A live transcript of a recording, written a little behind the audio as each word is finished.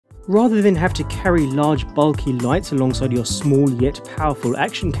Rather than have to carry large bulky lights alongside your small yet powerful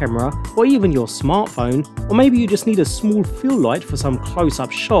action camera, or even your smartphone, or maybe you just need a small fill light for some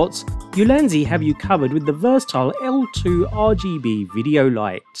close-up shots, Ulanzi have you covered with the versatile L2 RGB video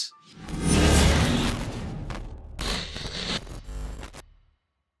light.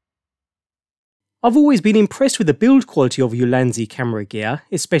 I've always been impressed with the build quality of Ulanzi camera gear,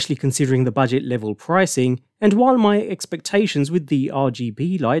 especially considering the budget level pricing, and while my expectations with the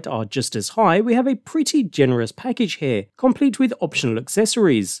RGB light are just as high, we have a pretty generous package here, complete with optional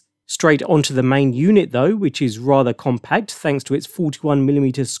accessories. Straight onto the main unit though, which is rather compact thanks to its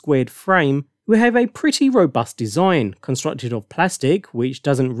 41mm squared frame, we have a pretty robust design, constructed of plastic, which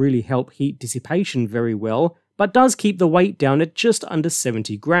doesn't really help heat dissipation very well, but does keep the weight down at just under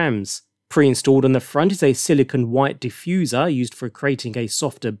 70 grams. Pre-installed on the front is a silicon white diffuser used for creating a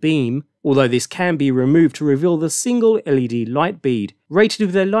softer beam, although this can be removed to reveal the single LED light bead, rated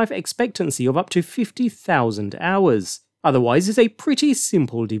with a life expectancy of up to 50,000 hours. Otherwise, it's a pretty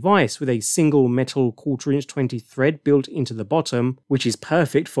simple device with a single metal 1/4 inch 20 thread built into the bottom, which is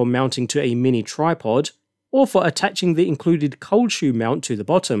perfect for mounting to a mini tripod, or for attaching the included cold shoe mount to the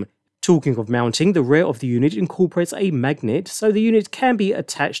bottom. Talking of mounting, the rear of the unit incorporates a magnet, so the unit can be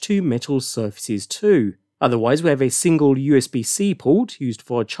attached to metal surfaces too. Otherwise, we have a single USB-C port used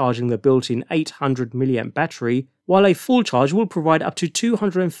for charging the built-in 800mAh battery, while a full charge will provide up to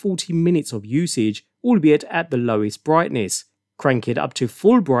 240 minutes of usage, albeit at the lowest brightness. Crank it up to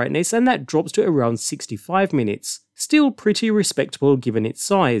full brightness and that drops to around 65 minutes. Still pretty respectable given its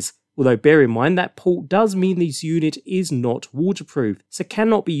size. Although bear in mind that port does mean this unit is not waterproof, so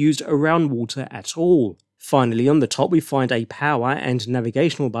cannot be used around water at all. Finally, on the top we find a power and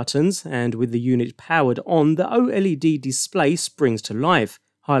navigational buttons, and with the unit powered on, the OLED display springs to life,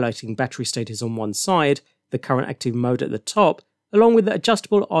 highlighting battery status on one side, the current active mode at the top, along with the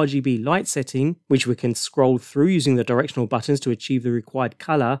adjustable RGB light setting, which we can scroll through using the directional buttons to achieve the required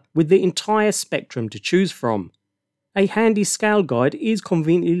colour, with the entire spectrum to choose from. A handy scale guide is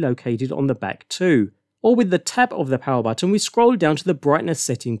conveniently located on the back too, or with the tap of the power button we scroll down to the brightness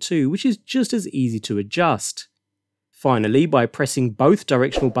setting too, which is just as easy to adjust. Finally, by pressing both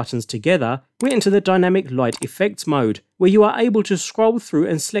directional buttons together, we enter the dynamic light effects mode, where you are able to scroll through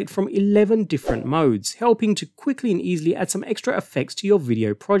and select from 11 different modes, helping to quickly and easily add some extra effects to your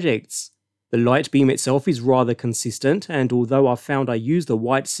video projects. The light beam itself is rather consistent, and although I've found I use the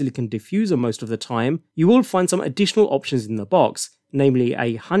white silicon diffuser most of the time, you will find some additional options in the box, namely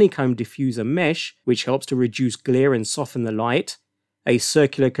a honeycomb diffuser mesh, which helps to reduce glare and soften the light, a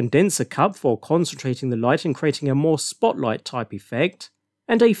circular condenser cup for concentrating the light and creating a more spotlight type effect,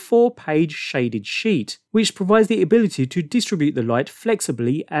 and a 4-page shaded sheet, which provides the ability to distribute the light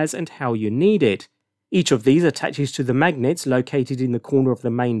flexibly as and how you need it. Each of these attaches to the magnets located in the corner of the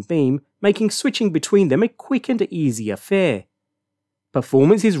main beam, making switching between them a quick and easy affair.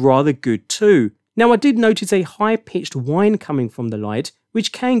 Performance is rather good too. Now I did notice a high-pitched whine coming from the light,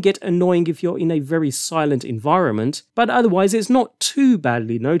 which can get annoying if you're in a very silent environment, but otherwise it's not too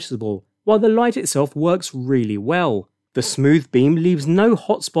badly noticeable, while the light itself works really well. The smooth beam leaves no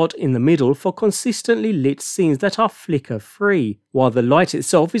hotspot in the middle for consistently lit scenes that are flicker-free, while the light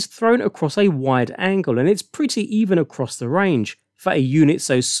itself is thrown across a wide angle and it's pretty even across the range. For a unit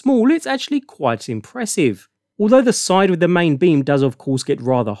so small, it's actually quite impressive. Although the side with the main beam does of course get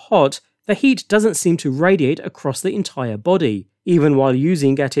rather hot, the heat doesn't seem to radiate across the entire body. Even while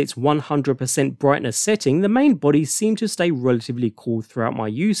using at its 100% brightness setting, the main body seemed to stay relatively cool throughout my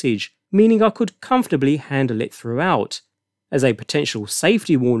usage, meaning I could comfortably handle it throughout. As a potential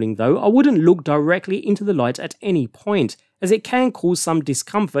safety warning though, I wouldn't look directly into the light at any point, as it can cause some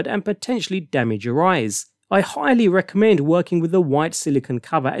discomfort and potentially damage your eyes. I highly recommend working with the white silicone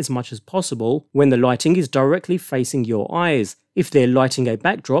cover as much as possible when the lighting is directly facing your eyes. If they're lighting a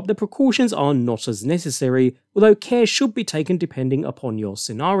backdrop, the precautions are not as necessary, although care should be taken depending upon your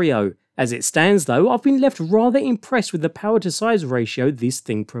scenario. As it stands though, I've been left rather impressed with the power to size ratio this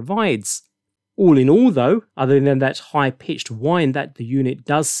thing provides. All in all though, other than that high-pitched whine that the unit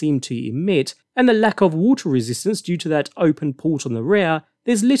does seem to emit, and the lack of water resistance due to that open port on the rear,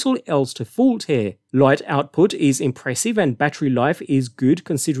 there's little else to fault here. Light output is impressive and battery life is good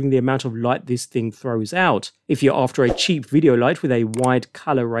considering the amount of light this thing throws out. If you're after a cheap video light with a wide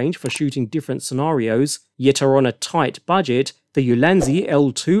colour range for shooting different scenarios, yet are on a tight budget, the Ulanzi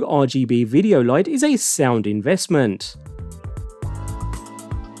L2 RGB video light is a sound investment.